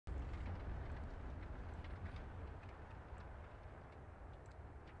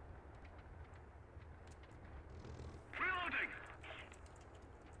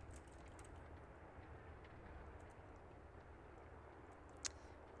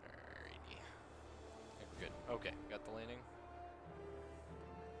Okay, got the landing.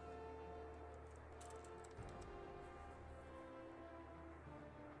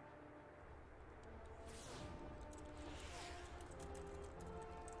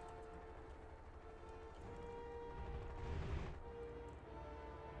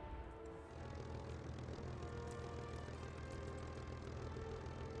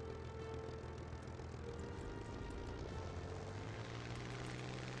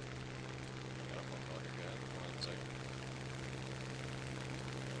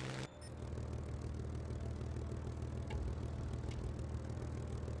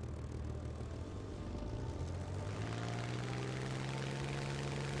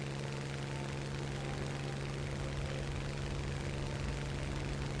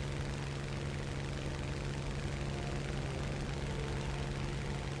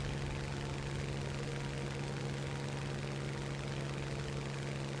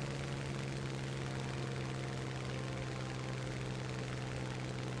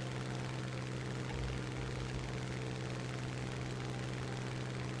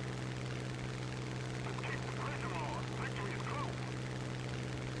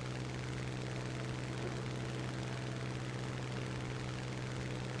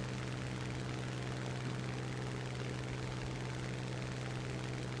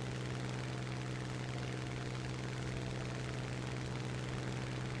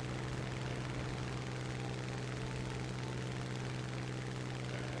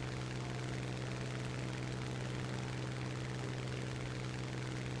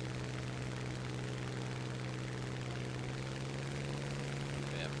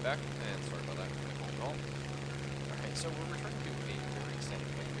 Back, and sorry about that, my phone call. Alright, so we're returning to a very extended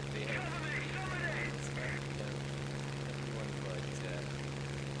finger. They have everyone but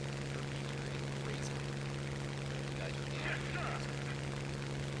Razor.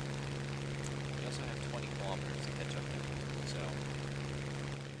 We also have 20 kilometers to catch up to, so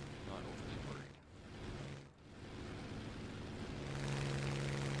not overly worried.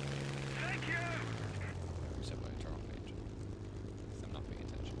 Thank you! Except by a turn off page. I'm not paying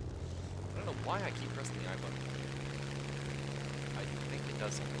attention. I don't know why I keep pressing the I button. I think it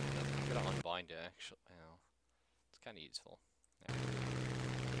does something. I'm gonna unbind it actually. Well, it's kind of useful. Yeah.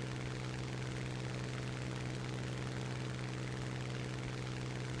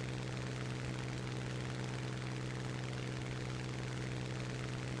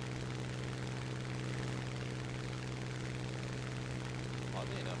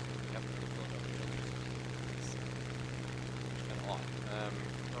 Oddly enough, we haven't really blown up each other's vehicles. It's kind of odd.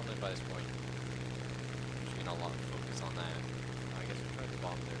 Normally by this point, there's been a lot of focus on that. I guess we tried to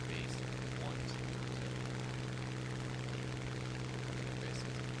bomb their base once. One of their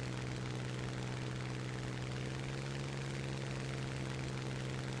bases.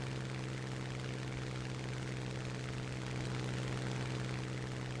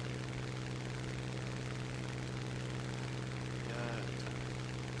 Yeah,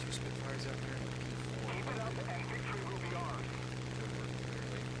 two Spitfires out there and a P4. Keep it up and victory will be ours. Should work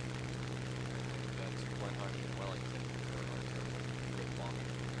clearly. We've got two Blenheim and Wellington for our terrible grid bombing.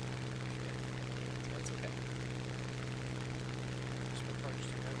 Shit. So that's okay. Spitfire just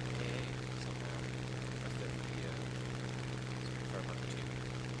took out the AA somehow. Left out the Spitfire Mark II.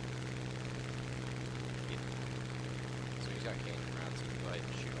 Yeah. So he's got cannon rounds, so you can go ahead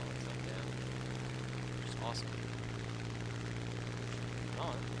and shoot all that stuff down. Which is awesome.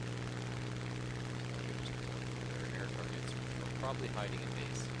 On. Just going for their air targets, which are probably hiding in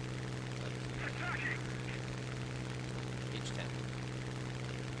base. Attacking! H10.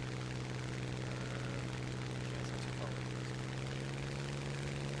 Yeah, it's not too far away from us.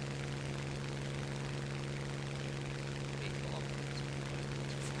 8 kilometers, but not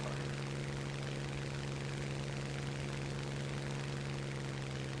too far.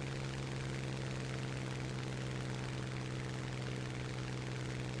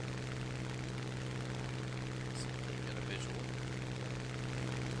 So we can get a visual.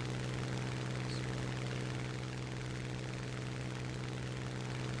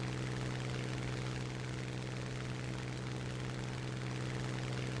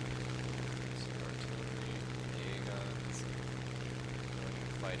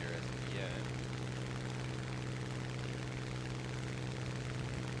 Fighter as of yet.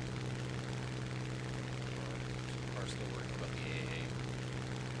 Are still working about the AA,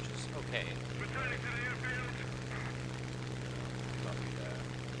 which is okay. Returning to the airfield! Thought we'd,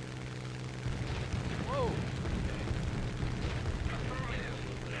 whoa! Okay. Came a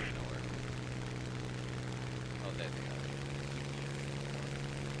little bit out of nowhere. Oh, there they are.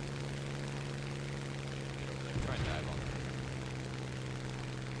 Get over there, try and dive on them.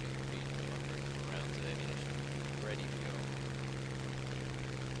 Rounds of ammunition.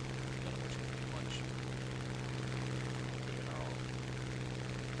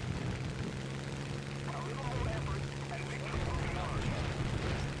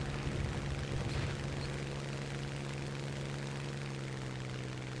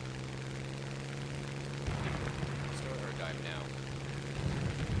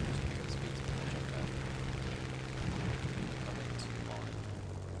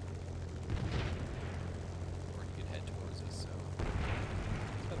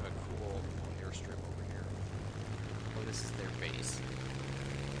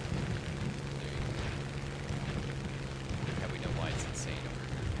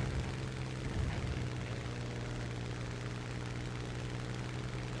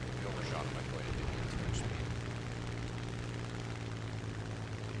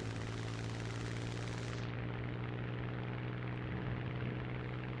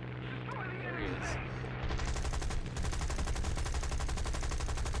 is.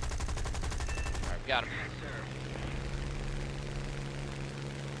 Alright, we got him.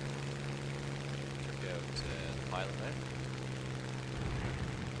 Took out the pilot there.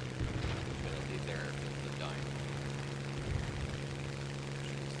 Gonna leave there for the dying.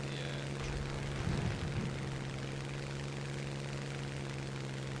 Choose the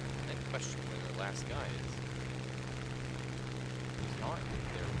I question where their last guy is. He's not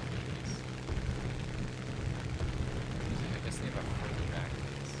there with these. I guess they have a further back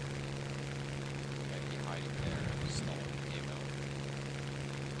base. Might be hiding there and stalling the game out.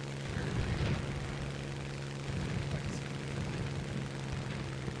 I can see him.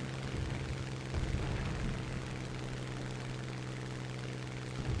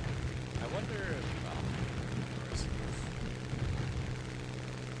 I wonder if,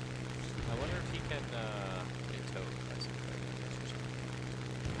 I wonder if he can get towed by something.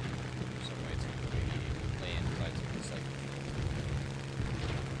 Some way to maybe land inside some recycle fuel.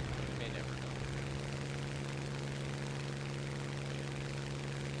 You may never know.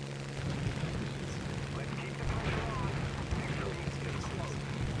 Let's keep the pressure on. Victory's getting close.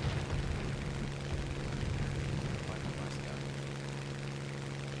 Find the last guy.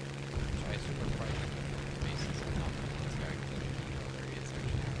 So I assume we're probably going to go to bases and not find this guy because there he is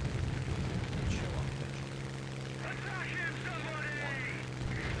actually. He'd show up eventually. Attack him, somebody!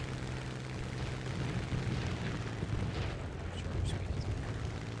 Sharp speed is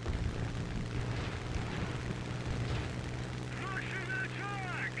Launching an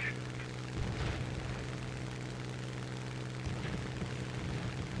attack!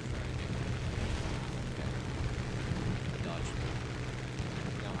 dodge.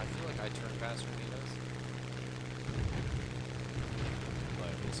 Now I feel like I turn faster than he does.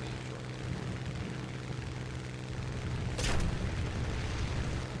 But we'll see shortly.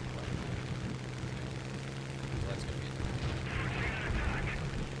 So that's gonna be Launching an attack!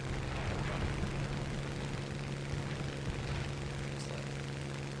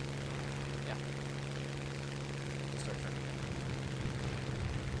 yeah. We'll start turning again.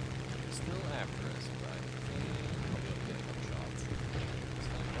 Still after us, but I think I'll be able to get a couple shots. This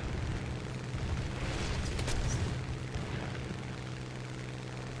time, but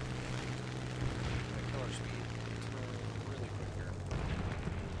my color speed really quick here.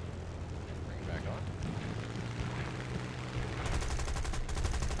 Bring it back on.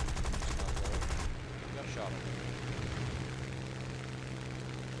 Just not low. We got a shot on it.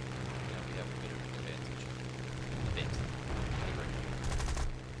 Now we have a bit of an advantage. A bit.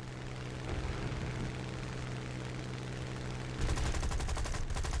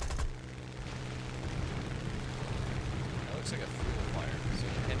 That looks like a fuel fire, so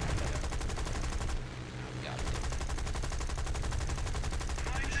you can put that out. Got it.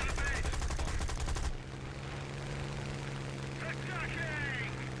 Find the base!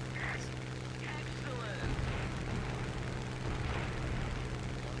 Attacking! Excellent!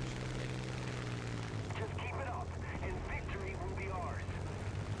 Just keep it up, and victory will be ours.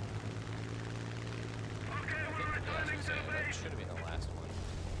 Okay, I we're think returning to the that base! should have been the last one.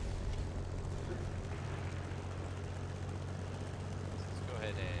 Let's go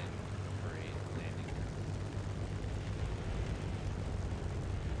ahead and parade landing.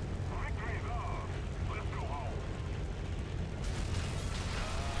 Reprieve off! Let's go home!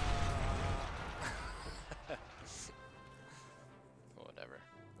 Whatever.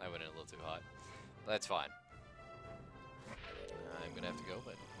 I went in a little too hot. But that's fine. I'm gonna have to go,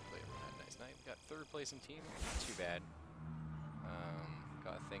 but hopefully everyone had a nice night. Got third place in team. Not too bad.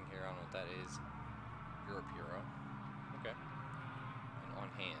 Got a thing here. I don't know what that is. Europe Euro. Okay. And on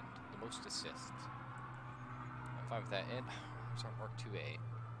hand, the most assists. I'm fine with that. And it's on Mark 2A.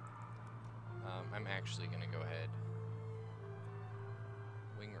 I'm actually gonna go ahead.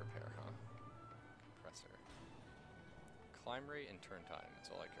 Wing repair, huh? Compressor. Climb rate and turn time. That's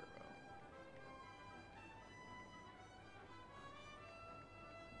all I care about.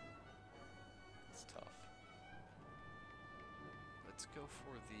 It's tough. Let's go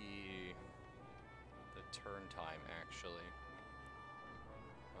for the turn time actually.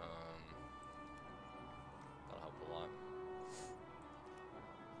 That'll help a lot.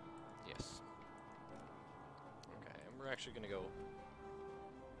 Yes. Okay, and we're actually gonna go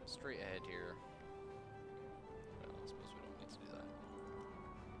straight ahead here. Well, I suppose we don't need to do that.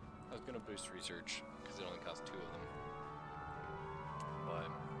 I was gonna boost research because it only costs 2 of them, but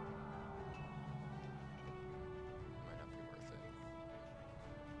might not be worth it.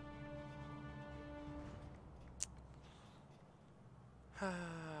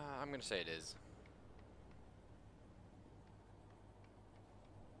 I'm gonna say it is.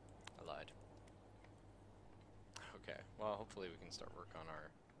 I lied. Well, hopefully we can start work on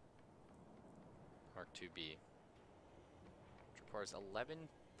our Mark 2B. Which requires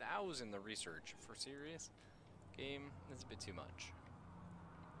 11,000 the research. For serious? Game, that's a bit too much.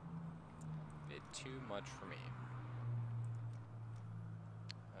 Bit too much for me.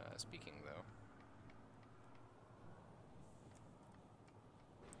 Speaking though.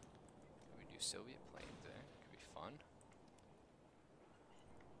 Could we do Soviet planes, eh? Could be fun.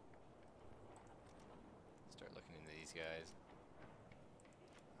 Start looking into these guys.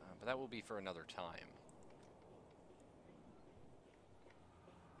 But that will be for another time.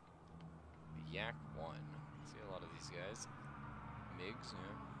 Yak 1. See a lot of these guys. MiGs,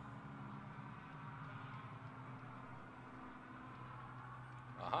 yeah.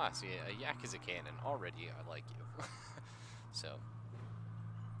 Aha, see, a Yak is a cannon. Already, I like you. So,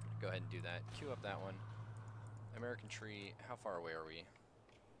 go ahead and do that. Queue up that one. American tree, how far away are we?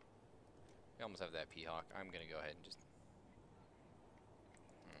 We almost have that P-Hawk. I'm gonna go ahead and just...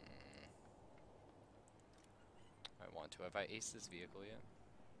 I want to. Have I aced this vehicle yet?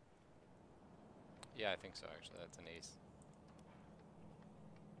 Yeah, I think so, actually. That's an ace.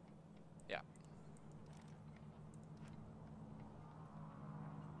 Yeah.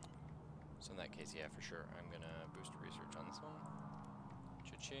 So in that case, yeah, for sure. I'm gonna boost research on this one.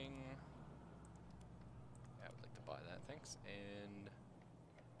 Cha-ching. Yeah, I would like to buy that, thanks. And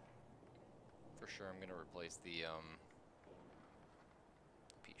for sure, I'm gonna replace the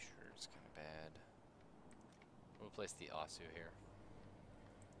P-shirt. It's kind of bad. We'll replace the Asu here.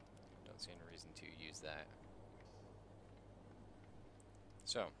 Don't see any reason to use that.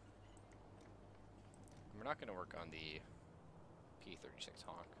 So, we're not gonna work on the P-36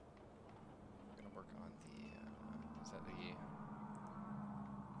 Hawk. We're gonna work on the, is that the,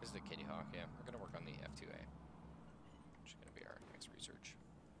 this is the Kitty Hawk, yeah. We're gonna work on the F2A, which is gonna be our next research.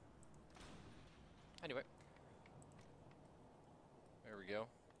 Anyway. There we go.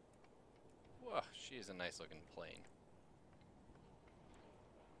 Whoa, she is a nice looking plane.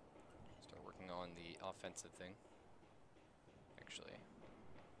 Start working on the offensive thing. Actually.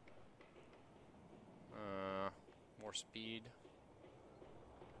 More speed.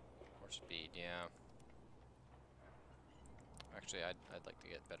 More speed, yeah. Actually, I'd like to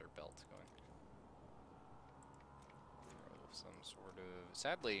get better belts going. Throw some sort of...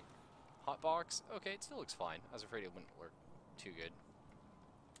 Sadly, hotbox, okay, it still looks fine. I was afraid it wouldn't work too good.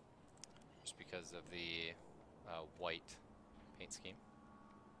 Just because of the white paint scheme.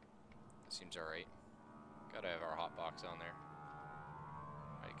 Seems alright. Gotta have our hotbox on there.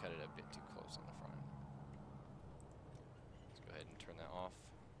 I cut it a bit too close on the front. Let's go ahead and turn that off.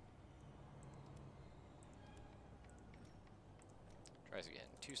 Tries again.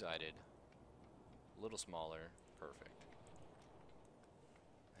 Two-sided. A little smaller. Perfect.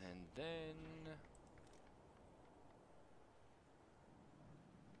 And then...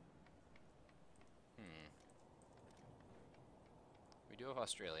 We do have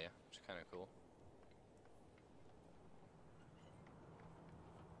Australia, which is kind of cool.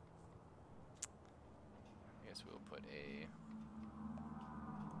 I guess we'll put a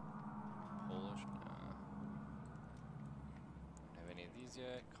Polish. Don't have any of these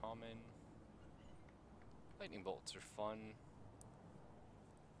yet. Common. Lightning bolts are fun.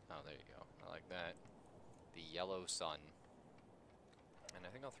 Oh, there you go. I like that. The yellow sun. And I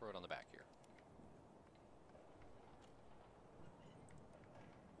think I'll throw it on the back here.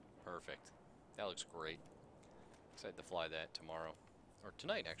 Perfect. That looks great. Excited to fly that tomorrow. Or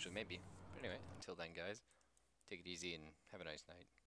tonight, actually, maybe. But anyway, until then, guys, take it easy and have a nice night.